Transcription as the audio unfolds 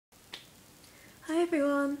Hi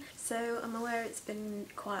everyone! So I'm aware it's been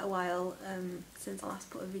quite a while since I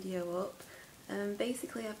last put a video up.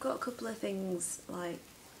 Basically I've got a couple of things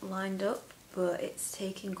lined up, but it's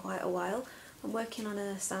taking quite a while. I'm working on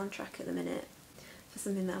a soundtrack at the minute for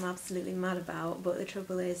something that I'm absolutely mad about, but the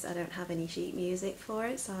trouble is I don't have any sheet music for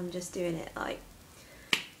it, so I'm just doing it by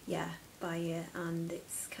ear, and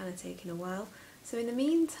it's kind of taking a while. So in the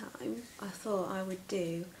meantime I thought I would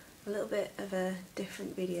do a little bit of a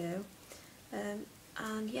different video.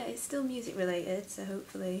 And yeah, it's still music related, so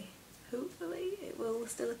hopefully it will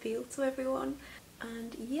still appeal to everyone.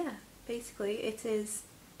 And yeah, basically it is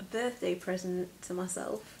a birthday present to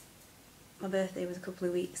myself. My birthday was a couple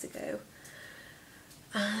of weeks ago,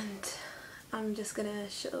 and I'm just gonna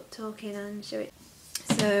shut up talking and show it.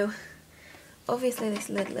 So obviously this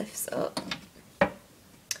lid lifts up,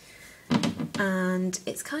 and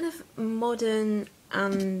it's kind of modern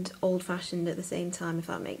and old-fashioned at the same time, if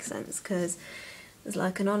that makes sense, because there's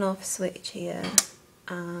like an on-off switch here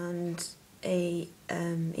and a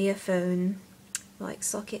earphone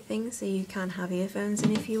socket thing, so you can have earphones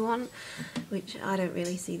in if you want, which I don't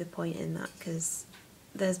really see the point in that because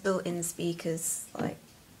there's built-in speakers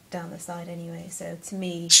down the side anyway. So to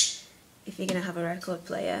me, if you're gonna have a record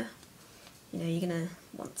player, you know, you're gonna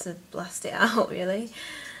want to blast it out really.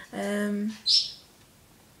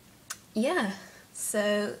 Yeah,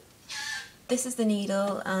 so this is the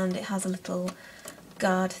needle, and it has a little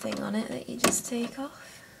guard thing on it that you just take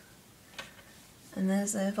off, and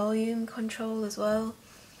there's a volume control as well.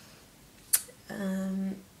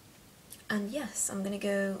 And yes, I'm going to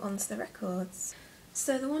go on to the records.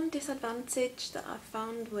 So the one disadvantage that I've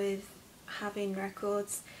found with having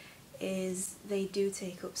records is they do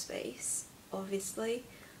take up space, obviously,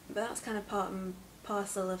 but that's kind of part and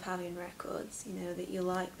parcel of having records, you know, that you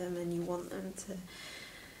like them and you want them to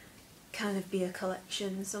kind of be a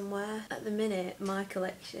collection somewhere. At the minute my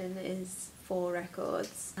collection is 4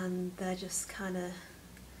 records, and they're just kind of,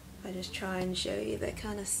 if I just try and show you, they're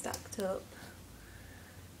kind of stacked up,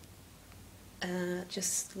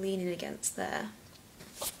 just leaning against there.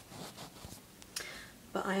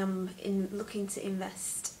 But I am looking to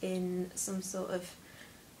invest in some sort of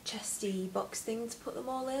chesty box thing to put them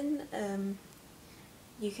all in.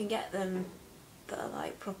 You can get them that are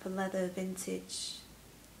like proper leather vintage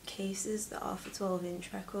cases that are for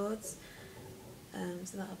 12-inch records,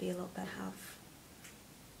 so that'll be a lot better to have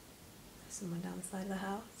somewhere down the side of the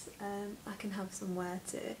house. I can have somewhere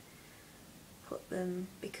to put them,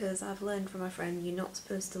 because I've learned from my friend you're not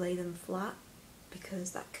supposed to lay them flat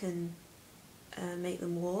because that can make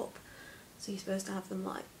them warp, so you're supposed to have them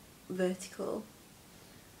like vertical.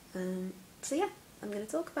 So yeah, I'm going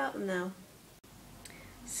to talk about them now.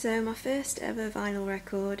 So my first ever vinyl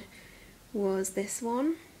record was this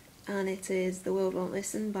one, and it is The World Won't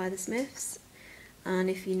Listen by The Smiths. And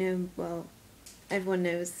if you know, well, everyone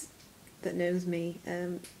knows that knows me,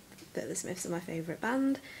 that The Smiths are my favourite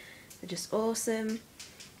band. They're just awesome.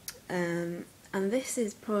 And this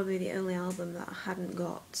is probably the only album that I hadn't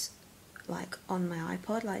got on my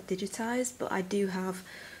iPod, digitised, but I do have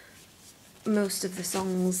most of the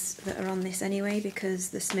songs that are on this anyway, because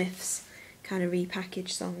The Smiths kind of repackage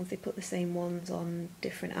songs. They put the same ones on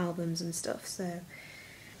different albums and stuff, so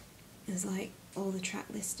there's all the track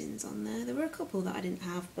listings on there. There were a couple that I didn't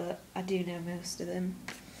have, but I do know most of them,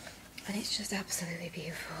 and it's just absolutely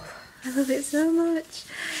beautiful. I love it so much.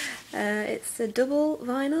 It's a double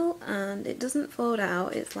vinyl, and it doesn't fold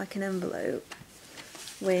out. It's like an envelope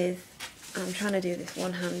with, I'm trying to do this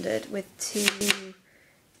one-handed, with 2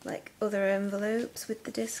 other envelopes with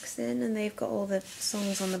the discs in, and they've got all the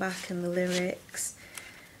songs on the back and the lyrics.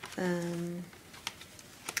 I'm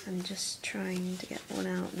just trying to get one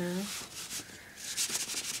out now.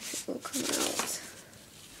 If it will come out.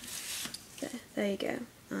 There you go.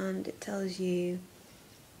 And it tells you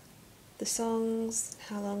the songs,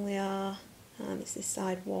 how long they are, and it's this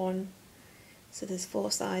side 1. So there's 4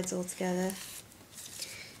 sides altogether.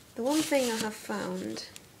 The one thing I have found,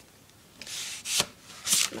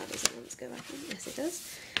 that doesn't want to go back in, yes it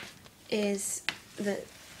does, is that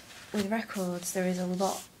with records there is a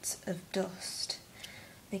lot of dust.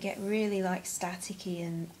 They get really staticky,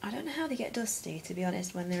 and I don't know how they get dusty, to be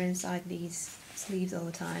honest, when they're inside these sleeves all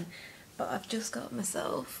the time. But I've just got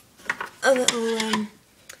myself a little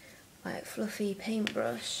fluffy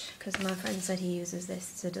paintbrush, because my friend said he uses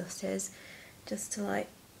this to dust his, just to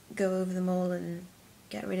go over them all and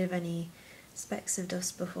get rid of any specks of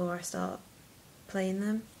dust before I start playing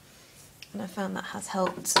them, and I found that has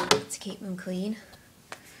helped to keep them clean.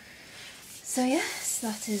 So yes,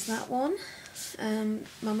 that is that one.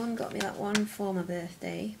 My mum got me that one for my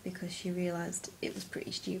birthday because she realised it was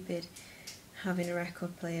pretty stupid having a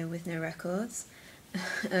record player with no records.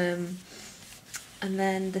 And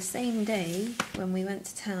then the same day when we went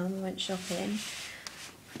to town, we went shopping,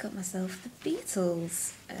 I got myself the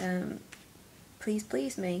Beatles, Please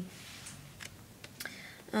Please Me.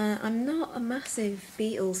 I'm not a massive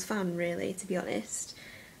Beatles fan really, to be honest,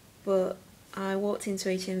 but I walked into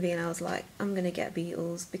HMV and I was like, I'm gonna get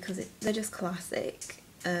Beatles because they're just classic.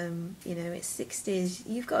 You know, it's 60s.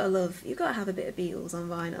 You've got to have a bit of Beatles on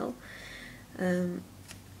vinyl.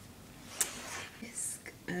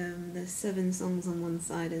 There's 7 songs on one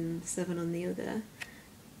side and 7 on the other.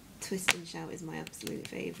 Twist and Shout is my absolute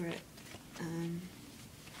favourite.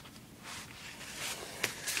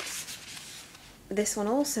 This one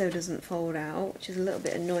also doesn't fold out, which is a little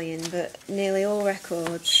bit annoying, but nearly all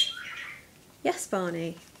records, yes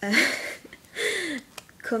Barney,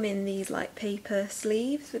 come in these like paper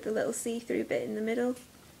sleeves with a little see-through bit in the middle.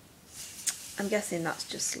 I'm guessing that's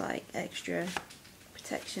just like extra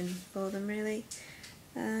protection for them really.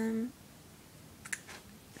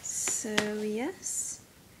 So yes,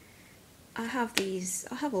 I have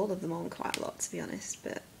all of them on quite a lot, to be honest,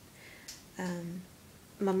 but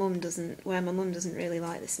my mum doesn't really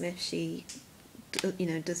like the Smiths. She, you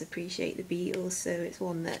know, does appreciate the Beatles, so it's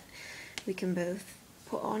one that we can both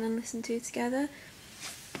put on and listen to together.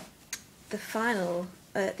 The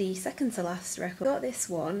second to last record, I got this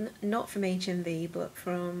one not from HMV but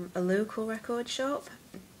from a local record shop,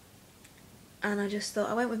 and I just thought,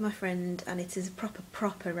 I went with my friend, and it is a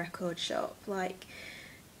proper record shop. Like,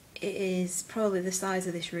 it is probably the size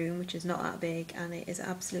of this room, which is not that big, and it is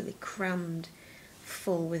absolutely crammed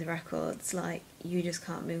full with records. Like, you just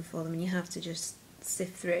can't move for them and you have to just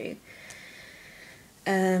sift through.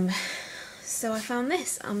 So I found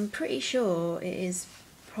this. I'm pretty sure it is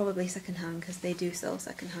probably secondhand because they do sell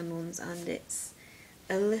secondhand ones, and it's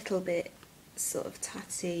a little bit sort of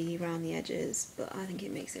tatty around the edges, but I think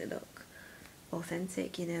it makes it look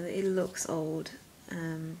authentic. You know, it looks old.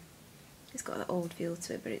 It's got that old feel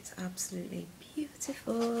to it, but it's absolutely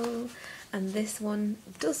beautiful. And this one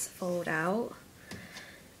does fold out,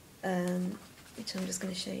 which I'm just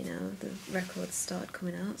going to show you now. The records started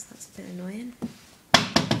coming out, so that's a bit annoying.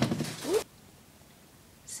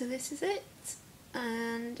 So this is it,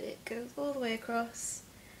 and it goes all the way across.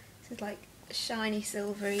 This is like a shiny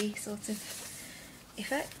silvery sort of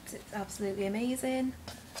effect. It's absolutely amazing.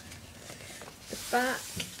 The back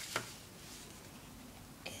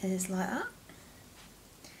is like that.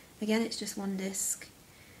 Again, it's just one disc,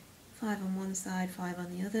 5 on one side, 5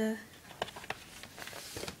 on the other.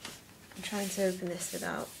 I'm trying to open this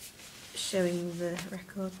without showing the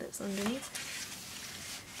record that's underneath.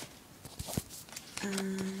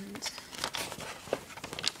 And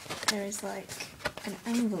there is like an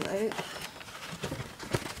envelope.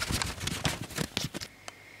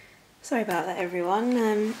 Sorry about that,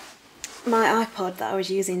 everyone. My iPod that I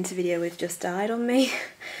was using to video with just died on me,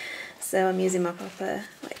 so I'm using my proper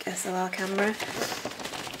like SLR camera.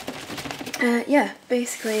 Yeah,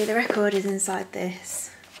 basically the record is inside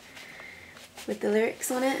this with the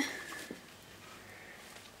lyrics on it,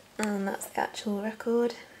 and that's the actual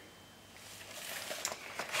record.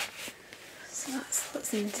 So that's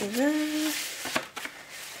what's into there.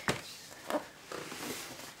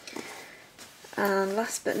 And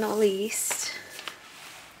last but not least,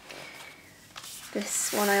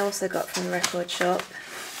 this one I also got from the record shop,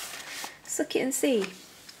 Suck It and See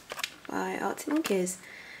by Arctic Monkeys.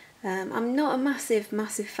 I'm not a massive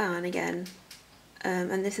fan again,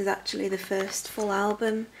 and this is actually the first full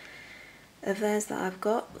album of theirs that I've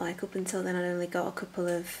got. Like, up until then I'd only got a couple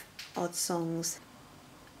of odd songs.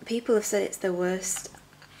 People have said it's their worst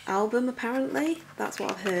album apparently, that's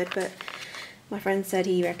what I've heard, but my friend said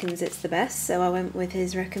he reckons it's the best, so I went with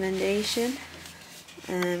his recommendation.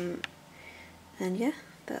 And yeah,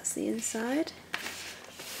 that's the inside.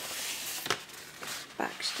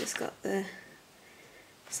 Back's just got the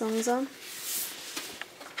songs on.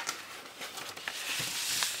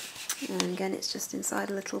 And again, it's just inside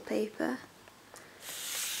a little paper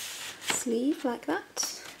sleeve like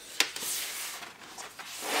that.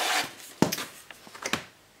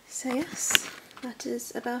 So yes, that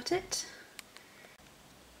is about it.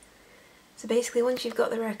 So basically, once you've got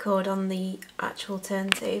the record on the actual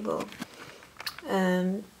turntable,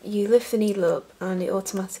 you lift the needle up and it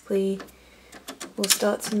automatically will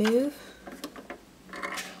start to move.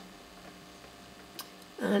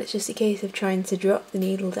 And it's just a case of trying to drop the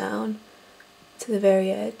needle down to the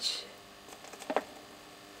very edge.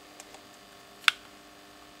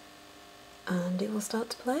 And it will start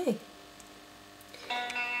to play.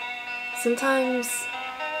 Sometimes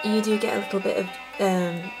you do get a little bit of,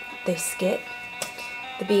 they skip,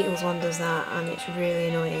 The Beatles one does that and it's really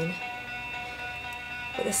annoying.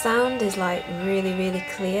 But the sound is like really, really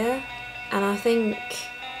clear, and I think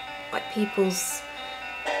like people's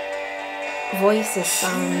voices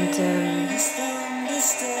sound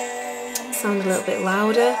a little bit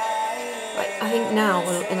louder. Like I think now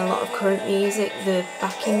in a lot of current music, the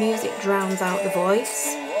backing music drowns out the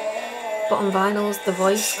voice, but on vinyls the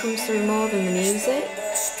voice comes through more than the music,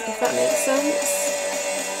 if that makes sense.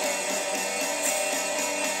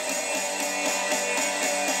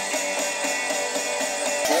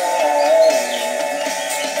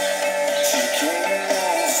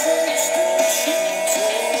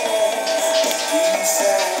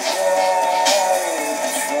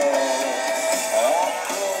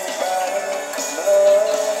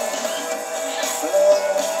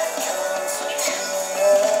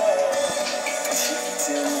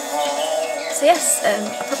 So yes, I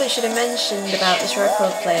probably should have mentioned about this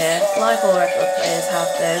record player. Like all record players have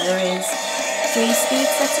though, there is 3 speed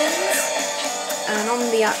settings, and on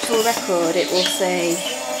the actual record it will say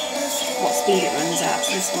what speed it runs at.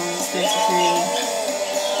 So this one's 33,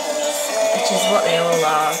 which is what they all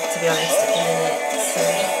are, to be honest, at the minute, so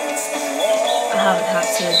I haven't had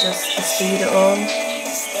to adjust the speed at all.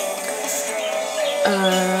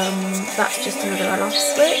 That's just another on-off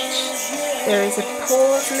switch. There is a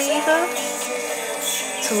pause lever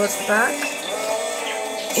towards the back.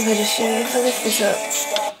 If I lift this up,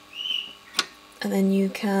 and then you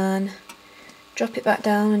can drop it back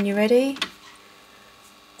down when you're ready.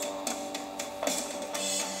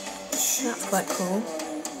 That's quite cool.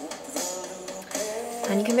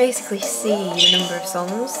 And you can basically see the number of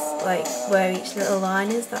songs, like where each little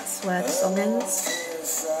line is, that's where the song ends.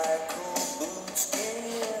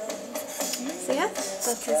 So yeah,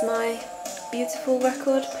 that is my beautiful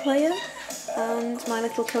record player and my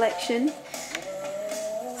little collection.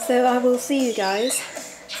 So I will see you guys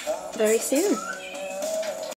very soon.